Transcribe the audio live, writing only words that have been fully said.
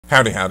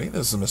Howdy howdy,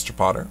 this is Mr.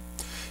 Potter.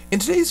 In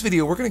today's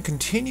video we're going to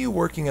continue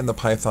working in the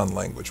Python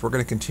language. We're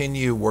going to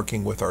continue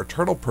working with our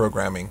turtle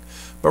programming,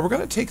 but we're going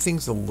to take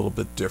things a little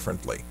bit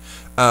differently.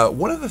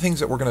 One of the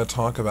things that we're going to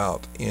talk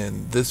about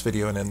in this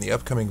video and in the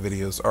upcoming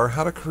videos are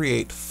how to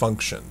create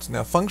functions.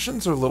 Now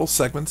functions are little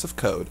segments of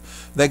code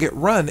that get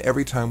run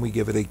every time we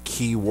give it a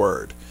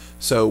keyword.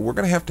 So we're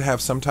going to have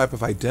some type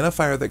of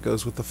identifier that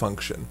goes with the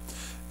function.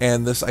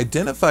 And this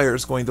identifier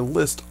is going to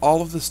list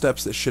all of the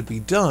steps that should be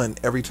done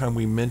every time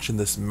we mention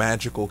this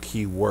magical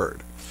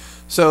keyword.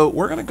 So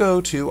we're going to go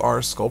to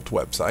our Sculpt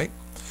website,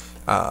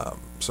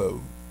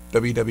 so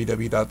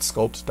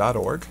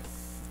www.sculpt.org,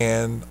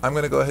 and I'm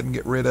going to go ahead and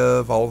get rid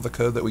of all of the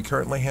code that we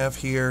currently have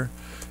here,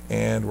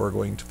 and we're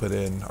going to put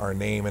in our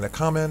name and a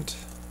comment.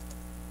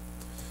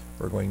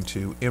 We're going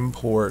to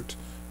import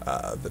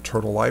the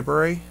turtle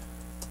library,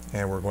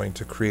 and we're going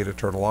to create a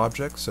turtle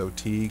object, so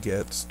t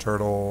gets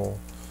turtle.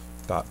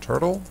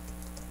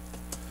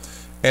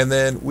 And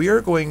then we are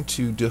going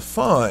to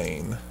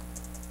define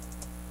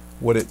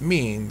what it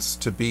means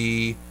to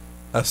be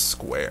a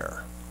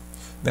square.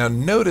 Now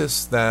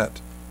notice that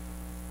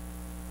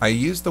I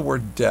use the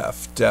word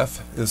def.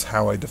 Def is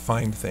how I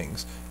define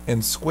things,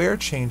 and square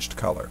changed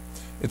color.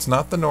 It's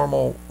not the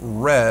normal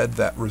red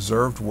that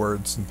reserved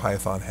words in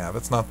Python have.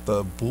 It's not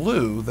the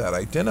blue that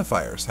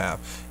identifiers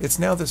have. It's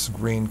now this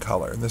green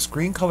color. And this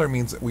green color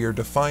means that we are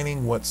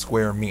defining what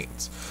square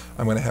means.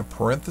 I'm going to have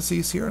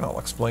parentheses here, and I'll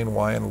explain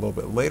why in a little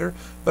bit later,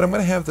 but I'm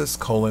going to have this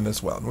colon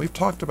as well. And we've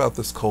talked about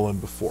this colon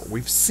before.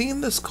 We've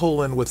seen this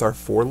colon with our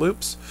for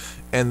loops,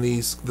 and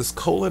this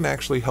colon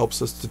actually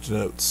helps us to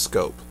denote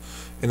scope.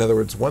 In other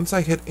words, once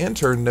I hit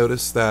enter,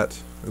 notice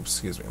that, oops,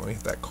 excuse me, let me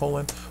hit that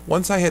colon.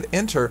 Once I hit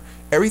enter,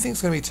 everything's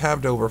going to be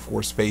tabbed over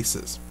 4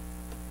 spaces.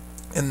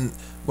 And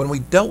when we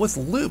dealt with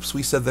loops,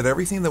 we said that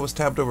everything that was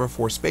tabbed over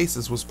 4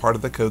 spaces was part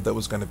of the code that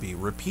was going to be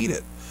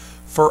repeated.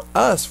 For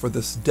us, for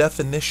this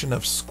definition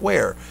of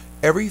square,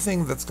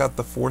 everything that's got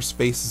the 4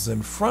 spaces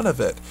in front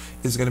of it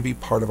is going to be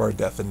part of our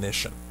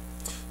definition.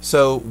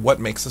 So what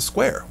makes a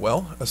square?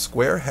 Well, a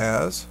square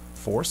has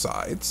 4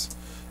 sides,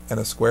 and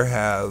a square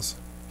has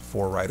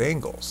 4 right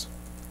angles.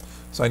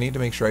 So I need to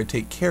make sure I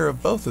take care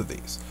of both of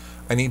these.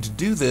 I need to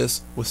do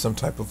this with some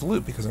type of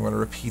loop because I'm going to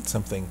repeat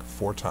something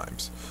 4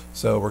 times.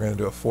 So we're going to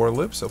do a for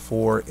loop, so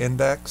for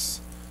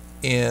index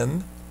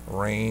in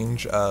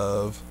range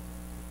of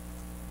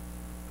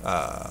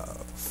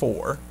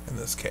 4 in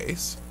this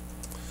case.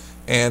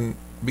 And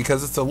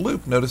because it's a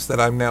loop, notice that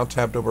I'm now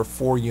tabbed over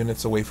 4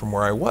 units away from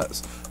where I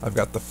was. I've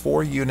got the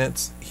 4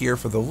 units here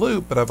for the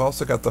loop, but I've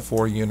also got the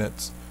 4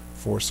 units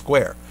for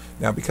square.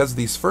 Now because of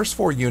these first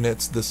 4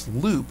 units, this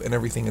loop and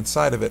everything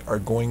inside of it are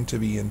going to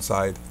be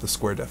inside the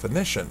square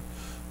definition.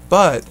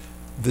 But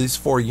these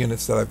 4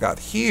 units that I've got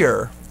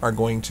here are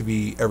going to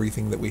be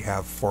everything that we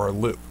have for our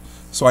loop.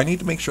 So I need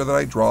to make sure that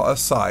I draw a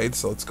side,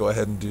 so let's go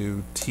ahead and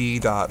do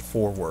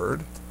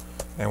t.forward,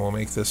 and we'll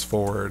make this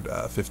forward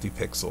 50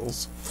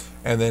 pixels,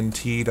 and then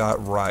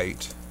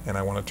t.right, and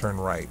I want to turn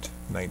right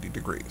 90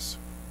 degrees.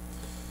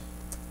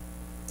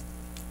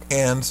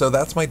 And so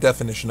that's my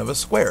definition of a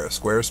square. A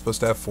square is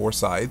supposed to have 4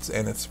 sides,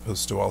 and it's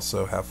supposed to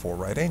also have 4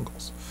 right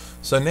angles.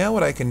 So now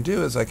what I can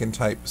do is I can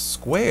type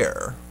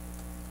square.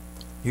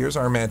 Here's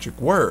our magic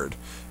word.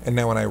 And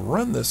now when I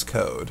run this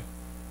code,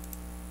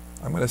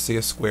 I'm going to see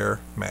a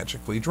square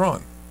magically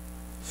drawn.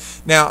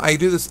 Now I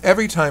do this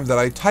every time that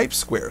I type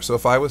square. So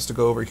if I was to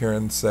go over here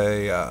and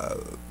say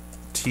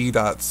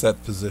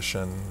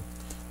t.setPosition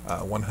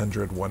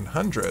 100,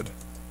 100,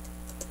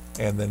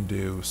 and then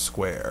do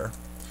square,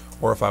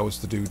 or if I was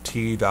to do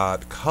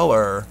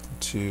t.color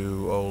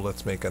to, oh,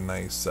 let's make a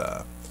nice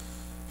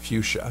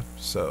fuchsia,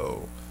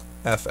 so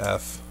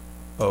FFOOFF,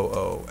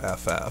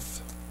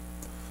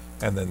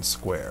 and then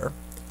square.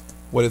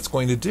 What it's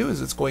going to do is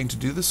it's going to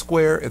do the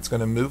square, it's going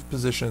to move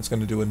position, it's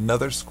going to do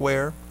another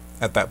square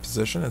at that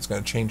position, it's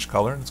going to change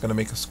color, and it's going to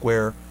make a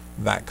square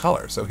that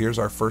color. So here's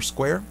our first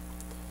square.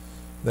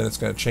 Then it's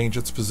going to change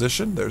its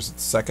position. There's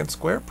its second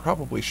square,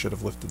 probably should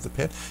have lifted the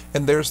pin,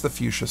 and there's the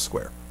fuchsia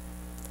square.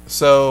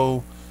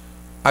 So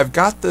I've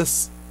got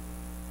this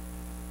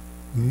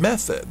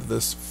method,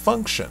 this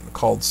function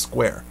called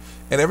square,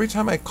 and every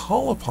time I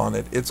call upon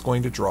it, it's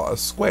going to draw a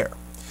square.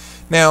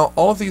 Now,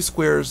 all of these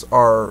squares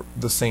are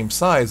the same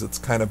size. It's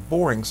kind of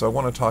boring, so I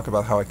want to talk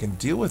about how I can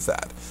deal with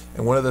that.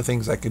 And one of the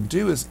things I can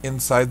do is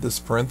inside this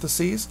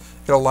parentheses,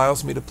 it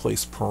allows me to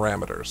place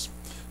parameters.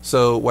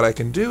 So what I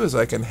can do is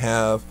I can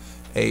have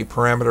a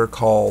parameter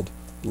called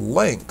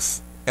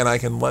length, and I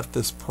can let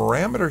this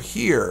parameter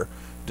here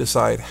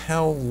decide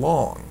how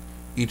long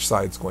each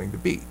side's going to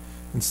be.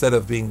 Instead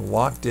of being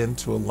locked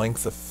into a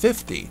length of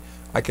 50,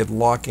 I could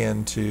lock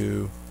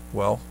into,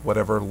 well,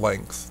 whatever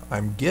length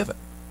I'm given.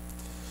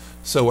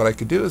 So what I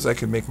could do is I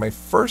could make my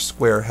first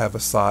square have a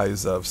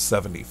size of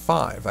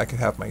 75. I could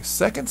have my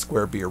second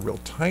square be a real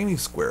tiny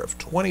square of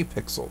 20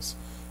 pixels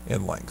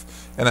in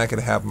length. And I could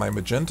have my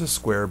magenta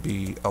square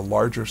be a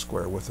larger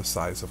square with a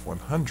size of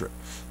 100.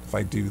 If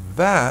I do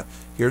that,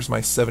 here's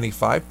my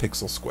 75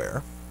 pixel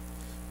square.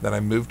 Then I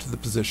move to the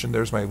position.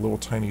 There's my little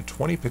tiny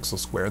 20 pixel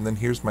square, and then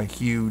here's my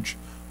huge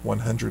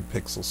 100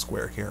 pixel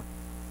square here.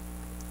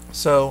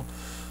 So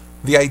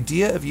the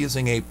idea of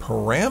using a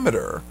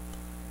parameter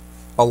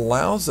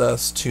allows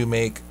us to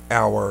make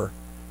our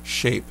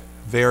shape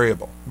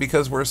variable,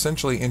 because we're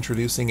essentially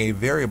introducing a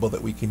variable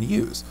that we can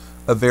use,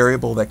 a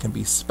variable that can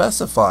be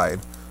specified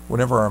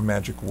whenever our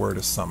magic word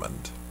is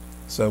summoned.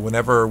 So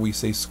whenever we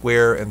say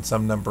square and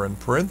some number in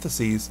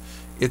parentheses,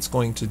 it's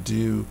going to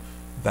do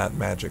that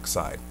magic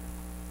side.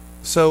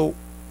 So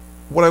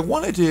what I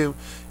want to do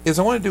is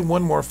I want to do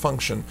one more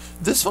function.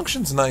 This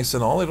function's nice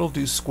and all, it'll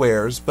do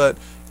squares, but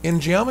in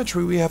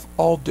geometry we have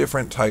all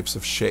different types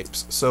of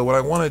shapes. So what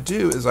I want to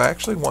do is I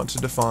actually want to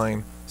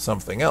define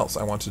something else.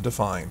 I want to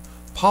define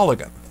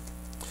polygon.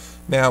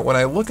 Now when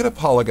I look at a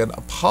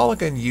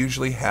polygon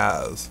usually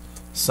has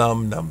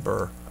some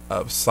number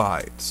of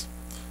sides.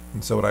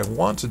 And so what I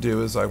want to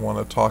do is I want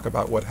to talk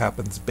about what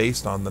happens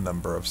based on the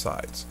number of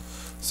sides.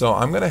 So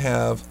I'm going to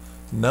have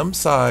num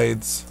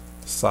sides.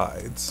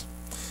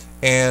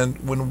 And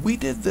when we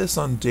did this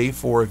on day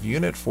 4 of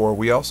unit 4,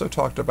 we also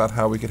talked about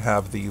how we could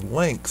have the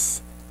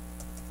length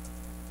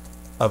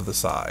of the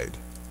side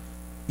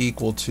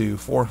equal to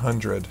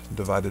 400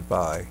 divided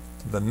by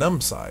the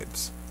num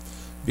sides,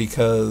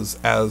 because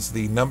as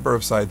the number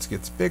of sides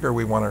gets bigger,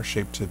 we want our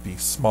shape to be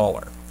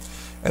smaller.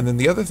 And then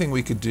the other thing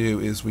we could do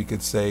is we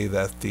could say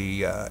that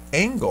the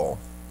angle,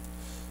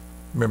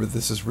 remember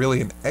this is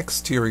really an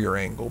exterior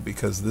angle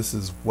because this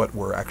is what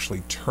we're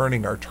actually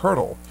turning our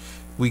turtle.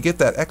 We get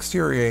that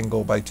exterior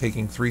angle by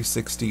taking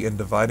 360 and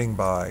dividing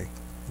by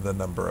the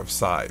number of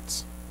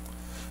sides.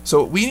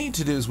 So what we need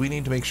to do is we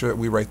need to make sure that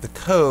we write the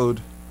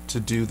code to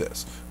do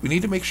this. We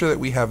need to make sure that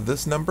we have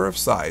this number of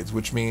sides,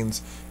 which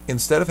means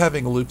instead of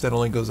having a loop that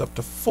only goes up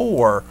to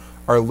 4,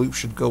 our loop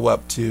should go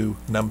up to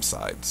num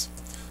sides.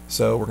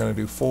 So we're going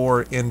to do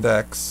 4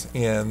 index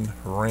in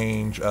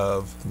range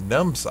of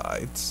num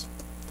sides,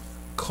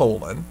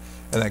 colon,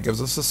 and that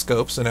gives us a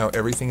scope. So now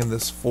everything in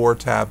this 4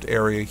 tabbed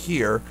area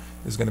here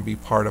is going to be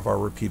part of our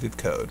repeated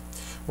code.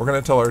 We're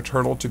going to tell our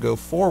turtle to go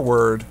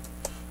forward,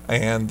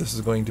 and this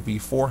is going to be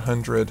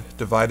 400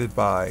 divided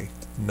by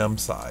num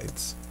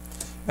sides.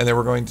 And then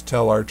we're going to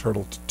tell our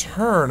turtle to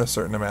turn a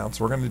certain amount,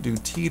 so we're going to do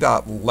t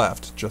dot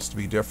left just to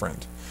be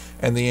different.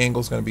 And the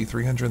angle is going to be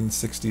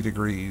 360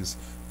 degrees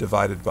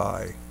divided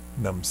by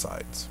num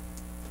sides.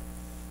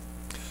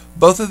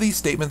 Both of these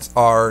statements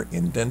are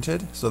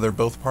indented, so they're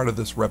both part of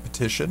this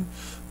repetition,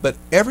 but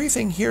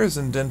everything here is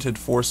indented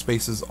 4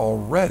 spaces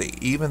already,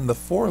 even the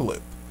for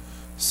loop.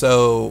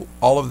 So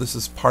all of this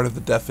is part of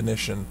the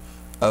definition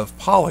of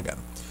polygon.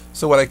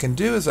 So what I can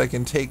do is I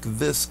can take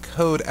this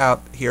code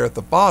out here at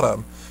the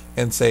bottom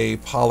and say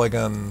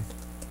polygon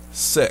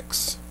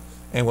 6,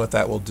 and what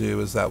that will do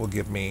is that will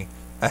give me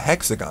a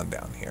hexagon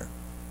down here.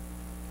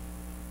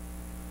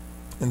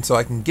 And so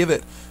I can give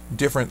it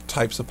different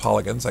types of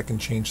polygons. I can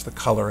change the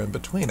color in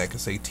between. I can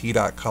say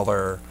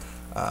t.color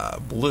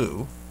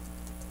blue,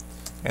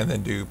 and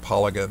then do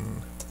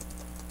polygon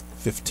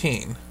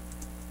 15.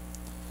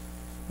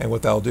 And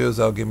what that'll do is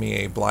that'll give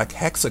me a black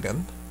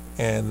hexagon,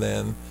 and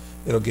then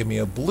it'll give me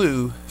a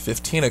blue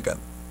 15agon.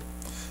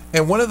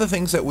 And one of the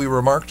things that we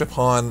remarked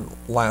upon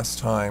last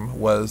time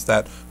was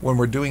that when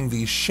we're doing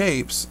these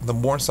shapes, the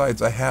more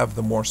sides I have,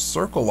 the more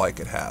circle-like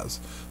it has.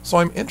 So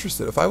I'm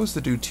interested, if I was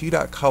to do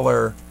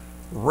t.color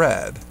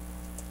red,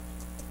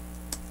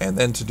 and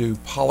then to do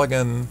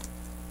polygon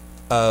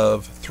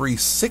of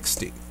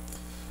 360,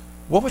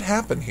 what would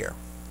happen here?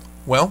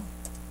 Well,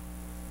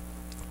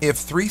 if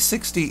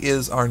 360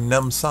 is our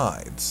num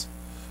sides,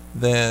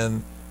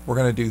 then we're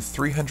going to do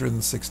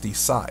 360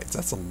 sides.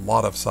 That's a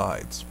lot of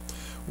sides.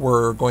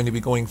 We're going to be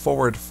going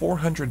forward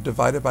 400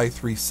 divided by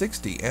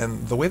 360,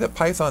 and the way that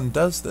Python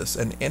does this,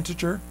 an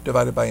integer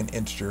divided by an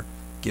integer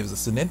gives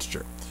us an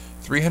integer.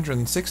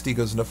 360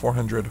 goes into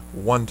 400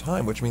 one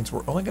time, which means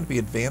we're only going to be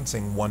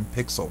advancing 1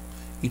 pixel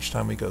each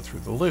time we go through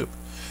the loop.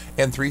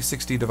 And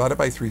 360 divided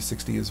by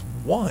 360 is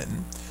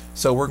 1,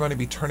 so we're going to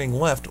be turning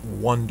left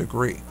 1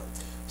 degree.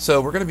 So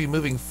we're going to be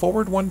moving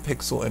forward 1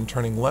 pixel and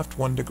turning left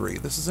 1 degree.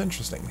 This is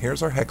interesting.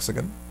 Here's our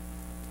hexagon.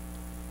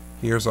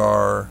 Here's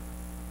our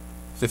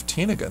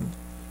 15agon.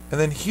 And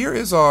then here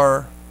is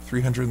our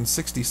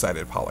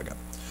 360-sided polygon.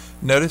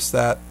 Notice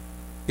that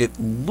it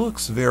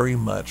looks very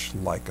much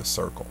like a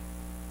circle.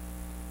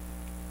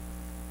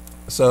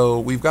 So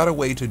we've got a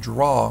way to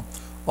draw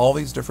all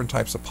these different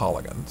types of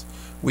polygons.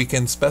 We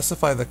can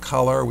specify the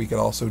color. We could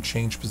also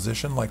change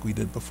position like we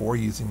did before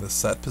using the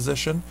set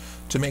position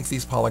to make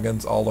these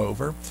polygons all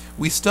over.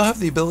 We still have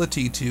the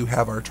ability to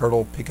have our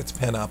turtle pick its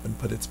pen up and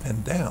put its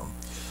pen down.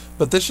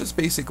 But this just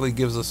basically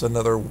gives us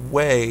another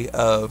way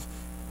of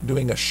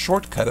doing a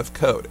shortcut of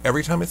code.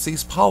 Every time it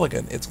sees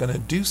polygon, it's going to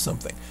do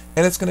something.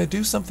 And it's going to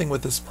do something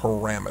with this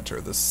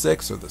parameter, this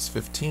 6 or this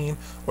 15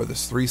 or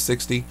this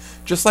 360.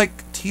 Just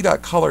like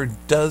t.color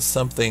does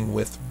something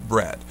with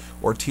red,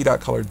 or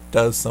t.color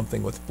does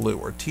something with blue,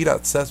 or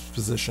t.set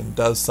position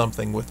does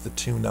something with the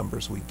 2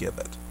 numbers we give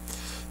it.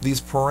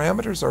 These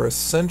parameters are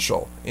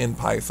essential in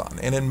Python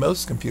and in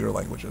most computer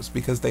languages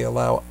because they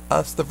allow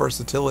us the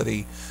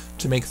versatility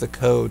to make the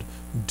code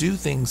do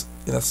things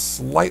in a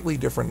slightly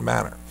different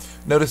manner.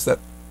 Notice that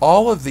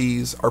all of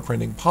these are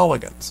printing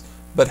polygons,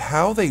 but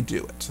how they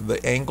do it,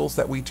 the angles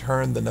that we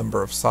turn, the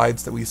number of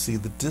sides that we see,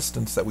 the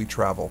distance that we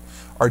travel,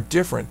 are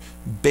different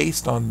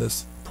based on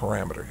this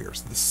parameter here.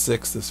 So this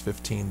 6, this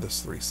 15,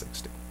 this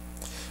 360.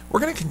 We're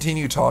going to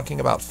continue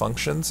talking about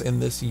functions in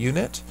this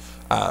unit.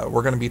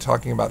 We're going to be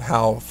talking about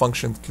how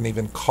functions can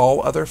even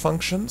call other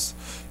functions,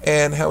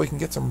 and how we can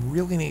get some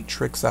really neat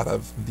tricks out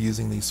of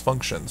using these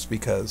functions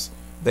because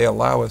they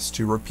allow us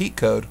to repeat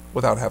code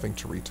without having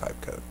to retype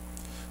code.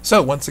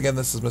 So once again,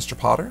 this is Mr.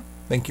 Potter.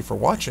 Thank you for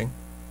watching.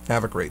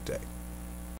 Have a great day.